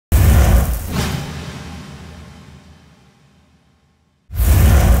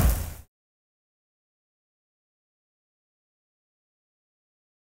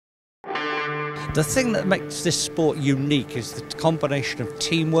The thing that makes this sport unique is the combination of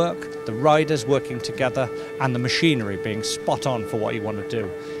teamwork, the riders working together, and the machinery being spot on for what you want to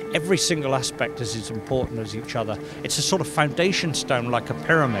do. Every single aspect is as important as each other. It's a sort of foundation stone like a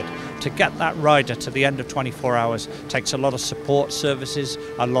pyramid. To get that rider to the end of 24 hours takes a lot of support services,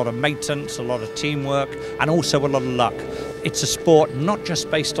 a lot of maintenance, a lot of teamwork, and also a lot of luck. It's a sport not just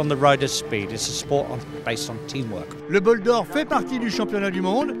based on the rider's speed, it's a sport based on teamwork. Le bol d'or fait partie du championnat du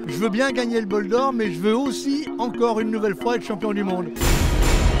monde. Je veux bien gagner le bol d'or, mais je veux aussi encore une nouvelle fois être champion du monde.